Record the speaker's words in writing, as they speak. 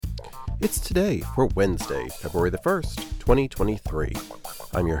It's today for Wednesday, February the 1st, 2023.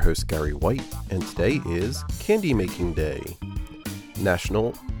 I'm your host, Gary White, and today is Candy Making Day,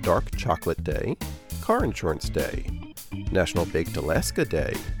 National Dark Chocolate Day, Car Insurance Day, National Baked Alaska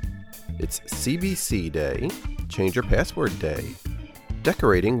Day. It's CBC Day, Change Your Password Day,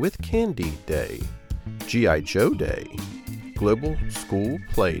 Decorating with Candy Day, G.I. Joe Day, Global School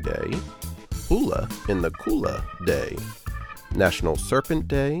Play Day, Hula in the Kula Day, National Serpent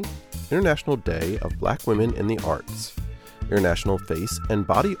Day, International Day of Black Women in the Arts, International Face and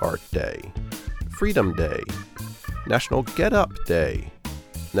Body Art Day, Freedom Day, National Get Up Day,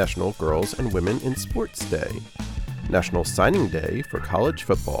 National Girls and Women in Sports Day, National Signing Day for college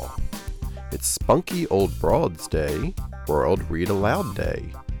football. It's Spunky Old Broads Day, World Read Aloud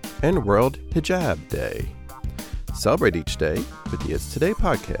Day, and World Hijab Day. Celebrate each day with the It's Today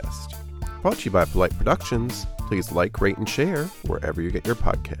podcast. Brought to you by Polite Productions. Please like, rate, and share wherever you get your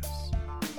podcasts.